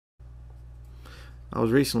I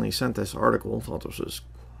was recently sent this article, thought this was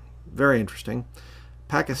very interesting.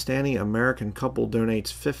 Pakistani American couple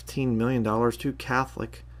donates $15 million to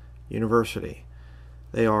Catholic University.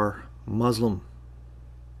 They are Muslim.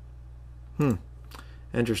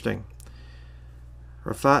 Interesting.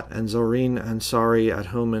 Rafat and Zoreen Ansari at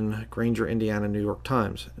home in Granger, Indiana, New York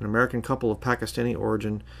Times. An American couple of Pakistani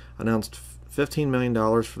origin announced $15 million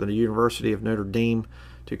for the University of Notre Dame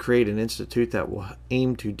to create an institute that will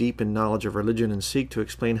aim to deepen knowledge of religion and seek to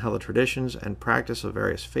explain how the traditions and practice of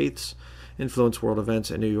various faiths influence world events,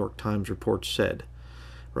 a New York Times report said.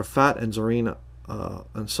 Rafat and Zoreen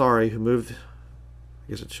Ansari, who moved, I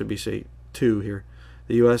guess it should be say to here,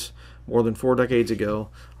 the U.S. more than 4 decades ago,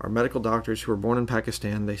 are medical doctors who were born in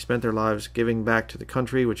Pakistan. They spent their lives giving back to the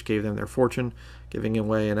country, which gave them their fortune, giving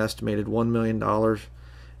away an estimated $1 million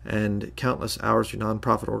and countless hours to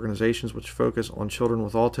nonprofit organizations which focus on children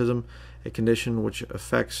with autism, a condition which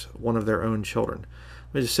affects one of their own children.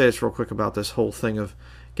 Let me just say this real quick about this whole thing of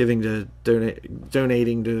giving to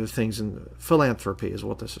donating to things, and philanthropy is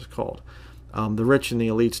what this is called. The rich and the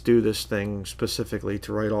elites do this thing specifically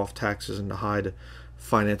to write off taxes and to hide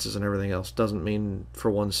finances and everything else. Doesn't mean for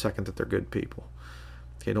 1 second that they're good people.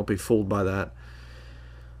 Okay, don't be fooled by that.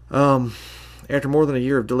 After more than a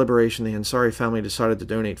year of deliberation, the Ansari family decided to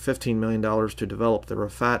donate $15 million to develop the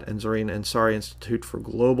Rafat and Zoreen Ansari Institute for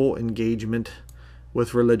Global Engagement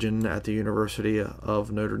with Religion at the University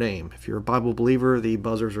of Notre Dame. If you're a Bible believer, the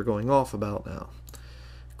buzzers are going off about now.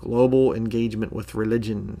 Global engagement with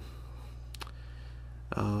religion.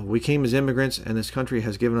 We came as immigrants, and this country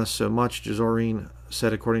has given us so much, Zoreen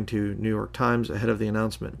said, according to New York Times, ahead of the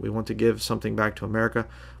announcement. We want to give something back to America,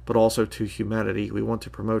 but also to humanity. We want to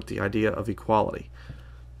promote the idea of equality.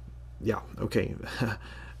 Yeah, okay.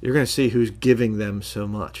 You're going to see who's giving them so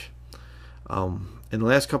much. In the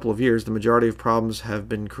last couple of years, the majority of problems have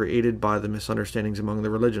been created by the misunderstandings among the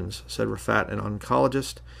religions, said Rafat, an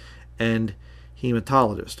oncologist and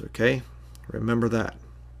hematologist. Okay? Remember that.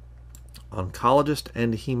 Oncologist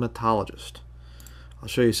and hematologist. I'll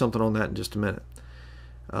show you something on that in just a minute.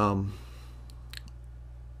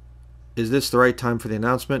 Is this the right time for the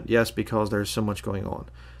announcement? Yes, because there's so much going on.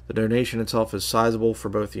 The donation itself is sizable for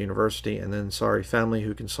both the university and the Ansari family,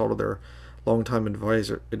 who consulted their longtime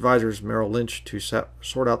advisors Merrill Lynch to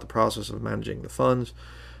sort out the process of managing the funds.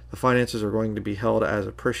 The finances are going to be held as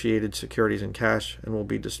appreciated securities in cash and will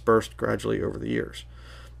be dispersed gradually over the years.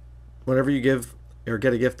 Whenever you give or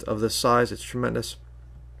get a gift of this size, it's tremendous,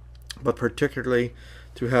 but particularly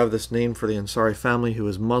to have this name for the Ansari family, who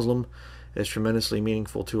is Muslim, is tremendously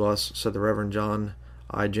meaningful to us, said the Reverend John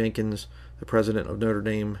I. Jenkins, the president of Notre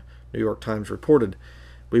Dame. New York Times reported.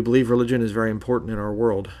 We believe religion is very important in our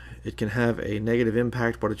world. It can have a negative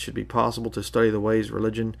impact, but it should be possible to study the ways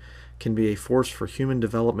religion can be a force for human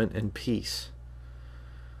development and peace.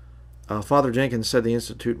 Father Jenkins said the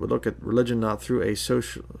Institute would look at religion not through a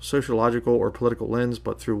sociological or political lens,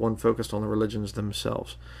 but through one focused on the religions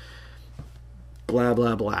themselves. Blah,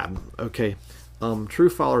 blah, blah. Okay. True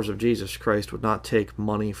followers of Jesus Christ would not take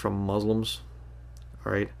money from Muslims.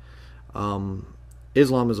 All right.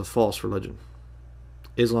 Islam is a false religion.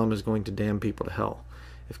 Islam is going to damn people to hell.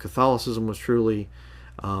 If Catholicism was truly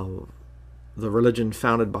the religion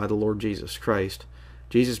founded by the Lord Jesus Christ,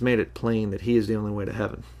 Jesus made it plain that he is the only way to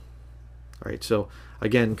heaven. All right, so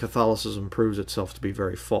again, Catholicism proves itself to be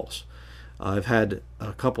very false. I've had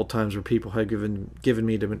a couple times where people have given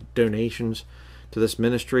me donations to this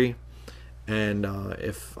ministry, and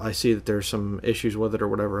if I see that there's some issues with it or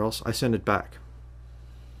whatever else, I send it back.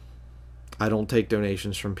 I don't take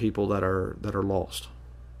donations from people that are lost,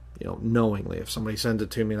 knowingly. If somebody sends it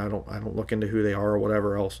to me and I don't look into who they are or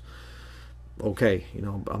whatever else, okay,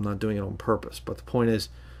 I'm not doing it on purpose. But the point is,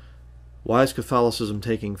 why is Catholicism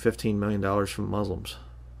taking $15 million from Muslims?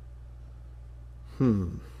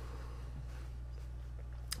 Let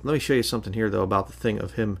me show you something here, though, about the thing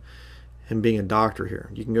of him being a doctor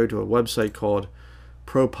here. You can go to a website called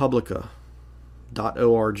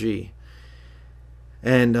propublica.org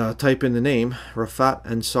and type in the name Rafat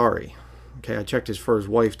Ansari. Okay, I checked for his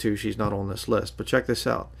wife, too. She's not on this list. But check this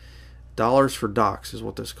out. Dollars for Docs is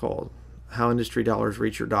what this is called. How industry dollars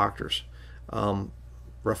reach your doctors.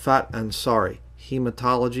 Rafat Ansari,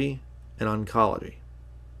 hematology and oncology.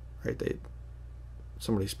 Right?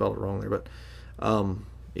 Somebody spelled it wrong there, but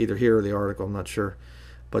either here or the article, I'm not sure.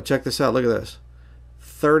 But check this out. Look at this.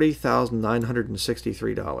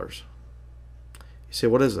 $30,963. You say,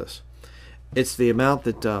 what is this? It's the amount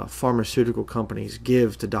that pharmaceutical companies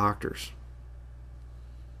give to doctors.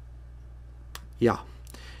 Yeah.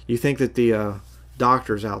 You think that the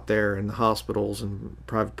doctors out there in the hospitals and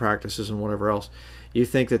private practices and whatever else, you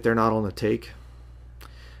think that they're not on the take?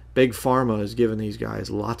 Big Pharma is giving these guys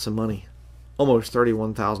lots of money, almost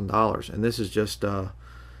 $31,000, and this is just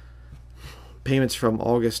payments from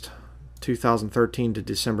August 2013 to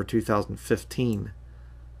December 2015.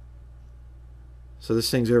 So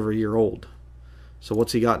this thing's over a year old. So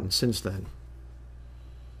what's he gotten since then?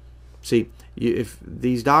 See, if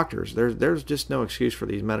these doctors, there's just no excuse for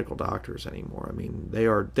these medical doctors anymore. I mean,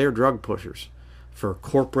 they're drug pushers for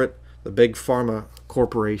the big pharma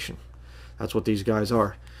corporation. That's what these guys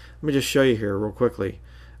are. Let me just show you here real quickly.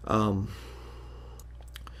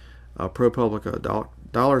 ProPublica,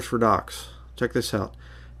 dollars for docs. Check this out.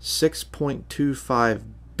 6.25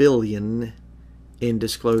 billion in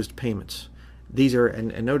disclosed payments. These are,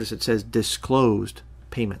 and notice it says disclosed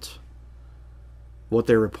payments. What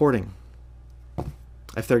they're reporting.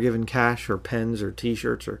 If they're given cash or pens or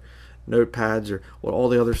t-shirts or notepads or all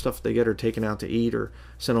the other stuff they get, or taken out to eat or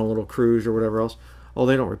sent on a little cruise or whatever else, oh,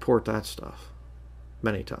 they don't report that stuff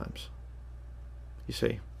many times. You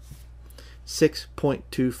see,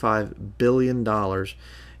 $6.25 billion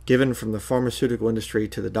given from the pharmaceutical industry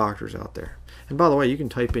to the doctors out there. And by the way, you can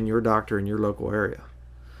type in your doctor in your local area.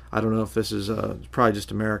 I don't know if this is probably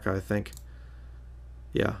just America, I think.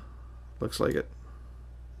 Yeah, looks like it.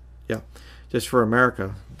 Yeah, just for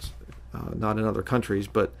America, not in other countries,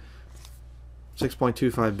 but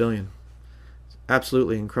 6.25 billion.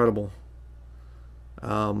 Absolutely incredible.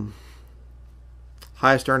 Highest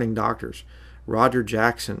earning doctors. Roger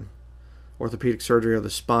Jackson, orthopedic surgery of the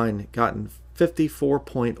spine, gotten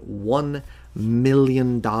 $54.1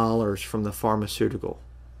 million from the pharmaceutical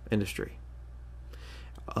industry.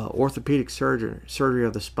 Orthopedic surgery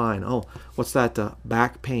of the spine. Oh, what's that?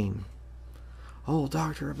 Back pain. Oh,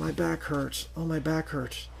 doctor, my back hurts. Oh, my back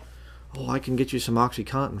hurts. Oh, I can get you some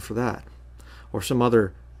OxyContin for that. Or some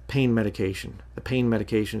other pain medication. The pain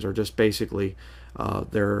medications are just basically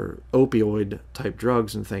they're opioid type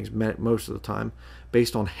drugs and things most of the time,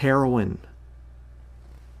 based on heroin.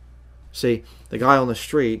 See, the guy on the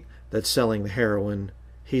street that's selling the heroin,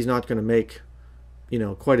 he's not going to make,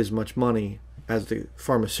 quite as much money as the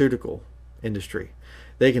pharmaceutical industry.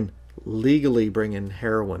 They can legally bring in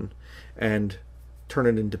heroin and turn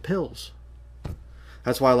it into pills.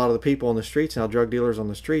 That's why a lot of the people on the streets now, drug dealers on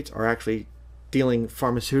the streets, are actually dealing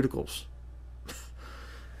pharmaceuticals.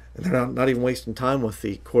 And they're not even wasting time with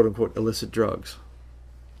the quote-unquote illicit drugs.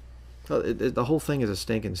 So the whole thing is a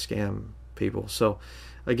stinking scam, people. So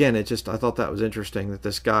again, I thought that was interesting that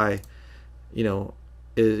this guy,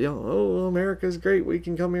 is, oh, America's great, we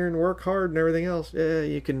can come here and work hard and everything else. Yeah,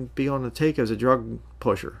 you can be on the take as a drug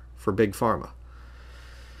pusher for Big Pharma.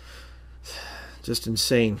 Just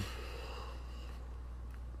insane.